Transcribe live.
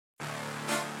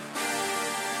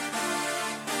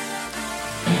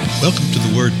Welcome to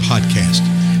the Word Podcast.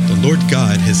 The Lord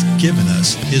God has given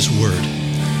us His Word.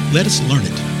 Let us learn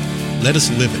it. Let us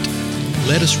live it.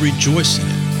 Let us rejoice in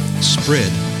it.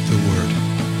 Spread the Word.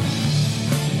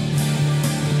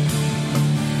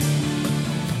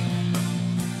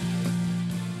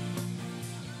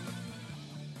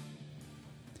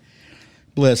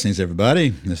 Blessings, everybody.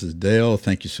 This is Dale.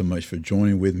 Thank you so much for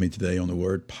joining with me today on the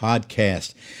Word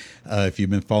Podcast. If you've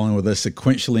been following with us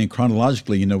sequentially and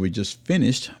chronologically, you know we just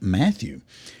finished Matthew.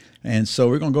 And so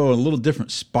we're going to go a little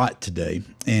different spot today.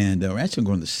 And we're actually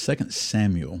going to 2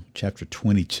 Samuel chapter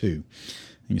 22. And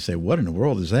you say, what in the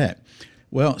world is that?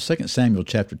 Well, 2 Samuel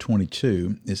chapter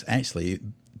 22 is actually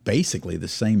basically the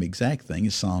same exact thing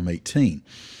as Psalm 18.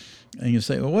 And you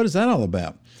say, well, what is that all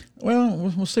about? Well,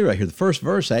 we'll see right here. The first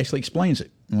verse actually explains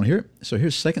it. You want to hear it? So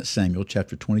here's 2 Samuel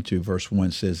chapter 22, verse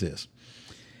 1 says this.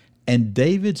 And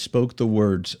David spoke the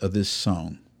words of this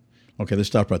song. Okay, let's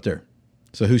stop right there.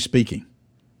 So who's speaking?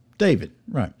 David,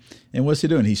 right. And what's he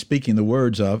doing? He's speaking the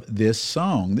words of this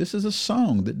song. This is a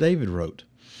song that David wrote.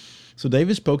 So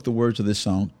David spoke the words of this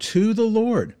song to the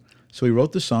Lord. So he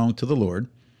wrote the song to the Lord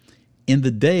in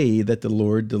the day that the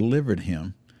Lord delivered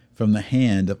him from the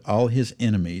hand of all his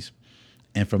enemies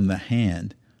and from the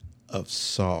hand of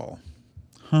Saul.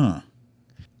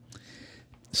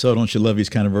 So don't you love these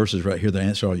kind of verses right here that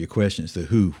answer all your questions, the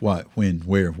who, what, when,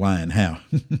 where, why, and how.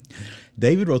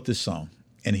 David wrote this song,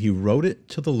 and he wrote it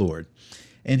to the Lord.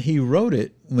 And he wrote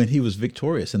it when he was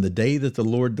victorious, in the day that the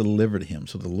Lord delivered him.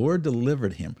 So the Lord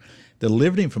delivered him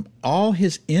from all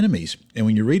his enemies. And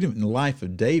when you read it in the life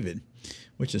of David,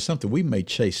 which is something we may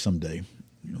chase someday,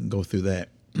 go through that.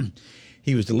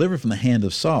 He was delivered from the hand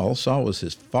of Saul. Saul was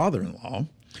his father-in-law.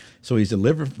 So he's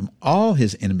delivered from all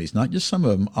his enemies, not just some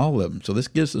of them, all of them. So this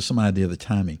gives us some idea of the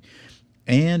timing.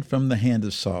 And from the hand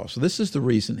of Saul. So this is the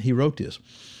reason he wrote this.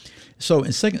 So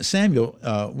in 2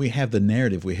 Samuel, we have the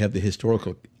narrative. We have the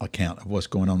historical account of what's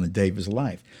going on in David's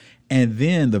life. And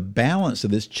then the balance of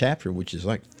this chapter, which is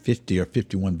like 50 or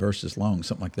 51 verses long,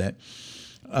 something like that,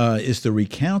 is the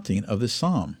recounting of this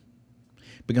psalm.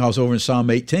 Because over in Psalm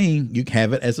 18, you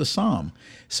have it as a psalm.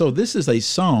 So this is a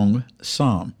song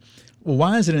psalm. Well,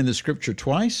 why is it in the scripture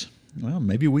twice? Well,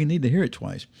 maybe we need to hear it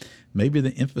twice. Maybe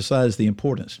to emphasize the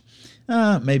importance.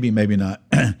 Maybe not.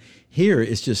 Here,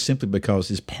 it's just simply because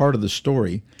it's part of the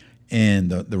story, and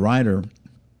the writer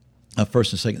of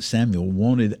 1st and 2nd Samuel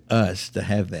wanted us to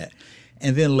have that.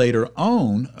 And then later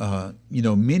on,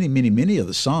 many of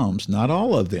the Psalms, not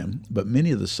all of them, but many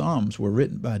of the Psalms were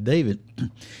written by David.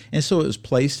 And so it was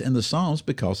placed in the Psalms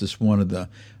because it's one of the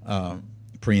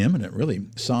preeminent, really,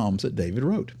 Psalms that David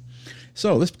wrote.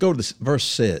 So let's go to this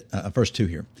verse 2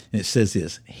 here. And it says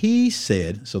this. He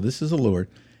said, so this is the Lord.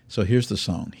 So here's the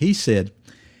song. He said,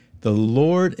 the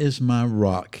Lord is my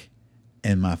rock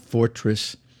and my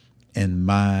fortress and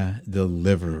my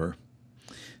deliverer.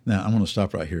 Now, I'm going to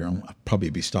stop right here. I'll probably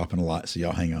be stopping a lot, so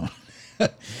y'all hang on.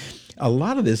 A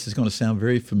lot of this is going to sound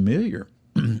very familiar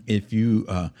if you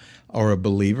are a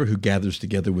believer who gathers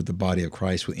together with the body of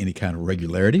Christ with any kind of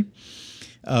regularity.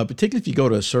 Particularly if you go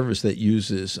to a service that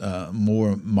uses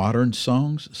more modern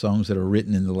songs that are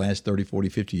written in the last 30, 40,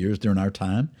 50 years during our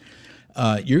time,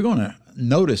 you're going to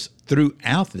notice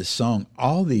throughout this song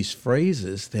all these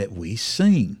phrases that we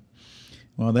sing.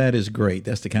 Well, that is great.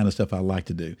 That's the kind of stuff I like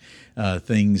to do.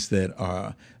 Things that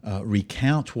are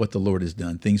recount what the Lord has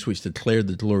done, things which declare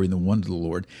the glory and the wonder of the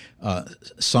Lord,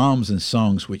 psalms and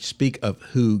songs which speak of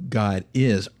who God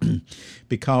is,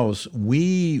 because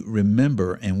we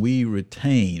remember and we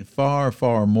retain far,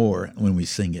 far more when we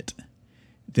sing it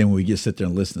than when we just sit there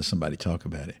and listen to somebody talk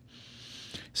about it.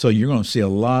 So you're going to see a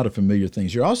lot of familiar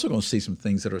things. You're also going to see some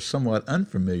things that are somewhat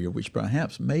unfamiliar, which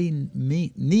perhaps may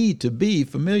need to be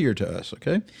familiar to us,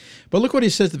 okay? But look what he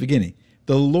says at the beginning.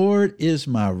 The Lord is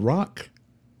my rock,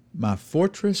 my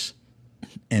fortress,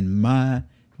 and my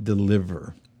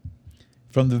deliverer.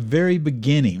 From the very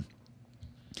beginning,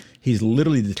 he's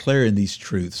literally declaring these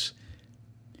truths.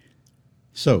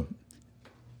 So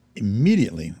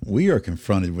immediately, we are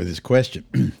confronted with this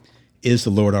question. Is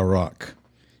the Lord our rock?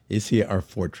 Is he our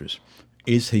fortress?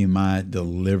 Is he my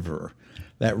deliverer?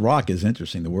 That rock is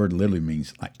interesting. The word literally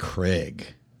means like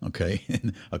crag, okay?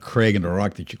 A crag and a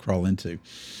rock that you crawl into.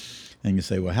 And you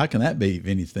say, well, how can that be of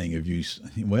anything of use?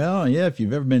 Well, yeah, if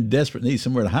you've ever been desperate and need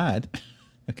somewhere to hide,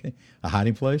 okay, a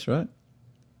hiding place, right?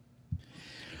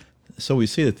 So we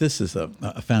see that this is a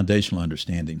foundational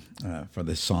understanding for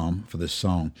this psalm, for this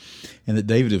song, and that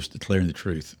David was declaring the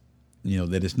truth. You know,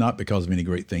 that it's not because of any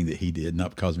great thing that he did,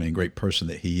 not because of any great person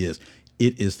that he is.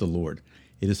 It is the Lord.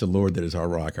 It is the Lord that is our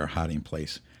rock, our hiding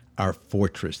place, our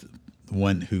fortress, the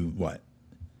one who, what?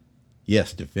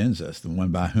 Yes, defends us, the one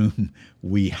by whom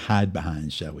we hide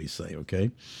behind, shall we say, okay?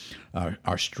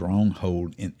 Our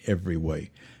stronghold in every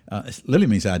way. It literally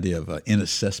means the idea of an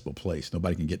inaccessible place.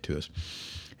 Nobody can get to us.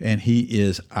 And he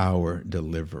is our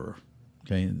deliverer,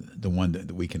 okay? The one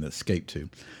that we can escape to.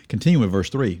 Continuing with verse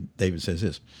 3, David says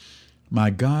this, my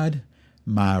God,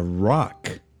 my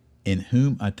rock in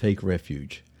whom I take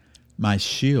refuge, my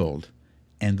shield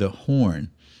and the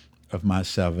horn of my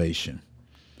salvation,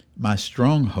 my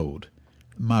stronghold,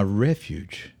 my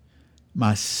refuge,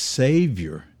 my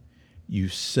Savior, you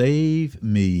save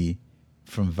me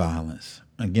from violence.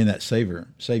 Again, that Savior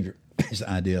is the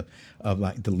idea of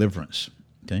like deliverance,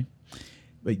 okay?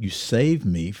 But you save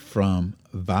me from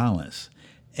violence.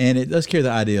 And it does carry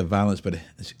the idea of violence, but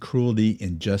it's cruelty,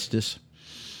 injustice.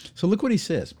 So look what he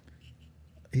says.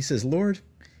 He says, Lord,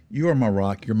 you are my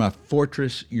rock, you're my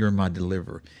fortress, you're my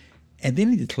deliverer. And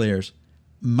then he declares,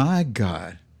 my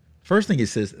God. First thing he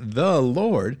says, the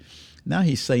Lord. Now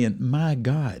he's saying, my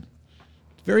God.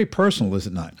 Very personal, is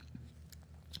it not?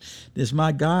 It's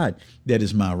my God that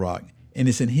is my rock, and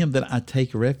it's in him that I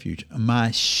take refuge.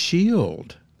 My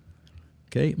shield,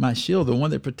 okay? My shield, the one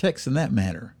that protects in that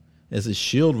manner, as a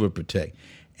shield would protect.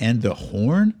 And the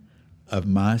horn of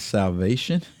my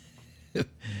salvation.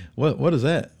 What is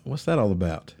that? What's that all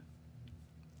about?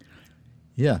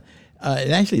 Yeah, it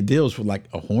actually deals with like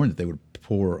a horn that they would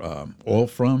pour oil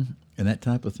from and that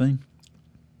type of thing.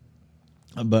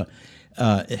 But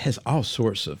it has all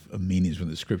sorts of meanings when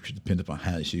the scripture, depending upon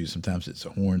how it's used. Sometimes it's a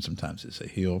horn, sometimes it's a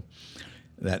hill,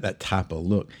 that type of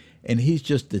look. And he's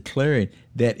just declaring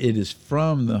that it is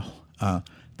from the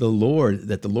Lord,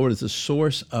 that the Lord is the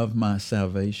source of my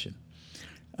salvation.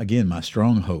 Again, my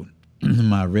stronghold,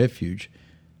 my refuge,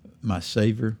 my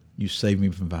Savior, you save me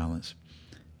from violence.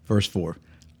 Verse 4,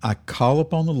 I call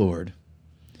upon the Lord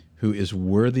who is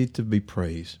worthy to be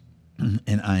praised,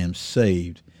 and I am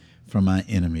saved from my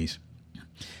enemies.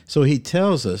 So he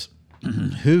tells us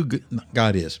who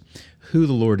God is, who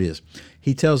the Lord is.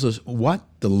 He tells us what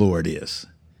the Lord is.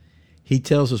 He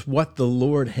tells us what the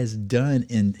Lord has done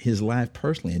in his life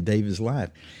personally, in David's life.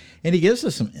 And he gives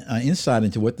us some insight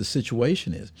into what the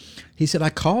situation is. He said, I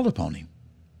called upon him.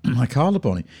 I called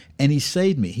upon him, and he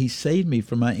saved me. He saved me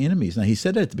from my enemies. Now, he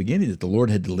said at the beginning that the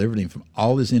Lord had delivered him from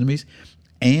all his enemies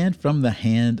and from the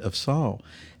hand of Saul.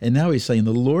 And now he's saying,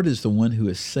 the Lord is the one who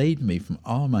has saved me from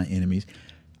all my enemies.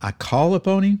 I call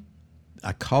upon him.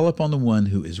 I call upon the one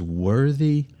who is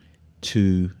worthy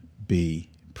to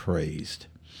be praised.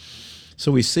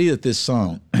 So we see that this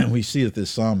psalm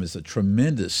is a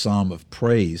tremendous psalm of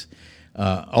praise.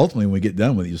 Ultimately, when we get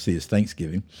done with it, you'll see it's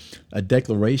thanksgiving, a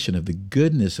declaration of the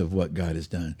goodness of what God has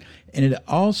done. And it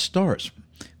all starts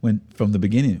from the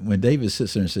beginning, when David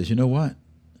sits there and says, you know what?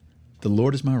 The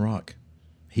Lord is my rock.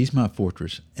 He's my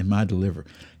fortress and my deliverer.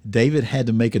 David had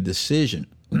to make a decision.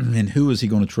 And who was he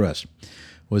going to trust?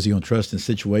 Was he going to trust in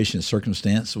situation and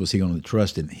circumstance? Was he going to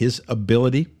trust in his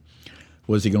ability?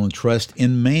 Was he going to trust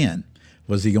in man?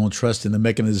 Was he going to trust in the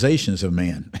mechanizations of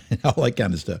man? All that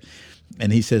kind of stuff.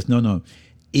 And he says, no.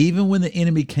 Even when the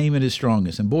enemy came at his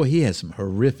strongest, and boy, he had some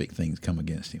horrific things come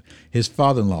against him. His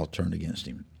father-in-law turned against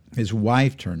him. His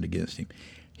wife turned against him.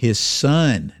 His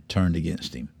son turned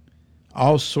against him.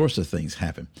 All sorts of things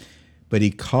happened. But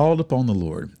he called upon the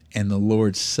Lord, and the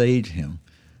Lord saved him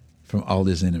from all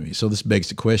his enemies. So this begs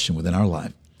the question within our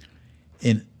life,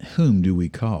 in whom do we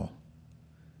call?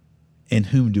 In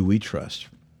whom do we trust?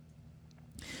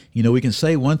 You know, we can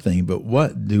say one thing, but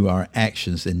what do our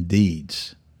actions and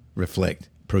deeds reflect,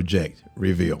 project,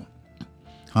 reveal?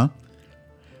 Huh?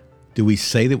 Do we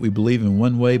say that we believe in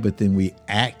one way, but then we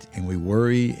act and we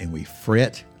worry and we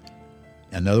fret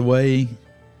another way?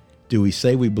 Do we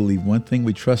say we believe one thing,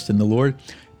 we trust in the Lord,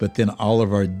 but then all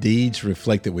of our deeds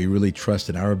reflect that we really trust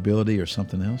in our ability or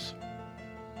something else?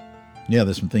 Yeah,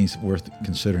 there's some things worth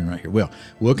considering right here. Well,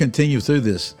 we'll continue through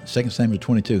this, 2 Samuel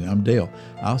 22. I'm Dale.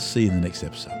 I'll see you in the next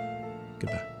episode.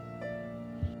 Goodbye.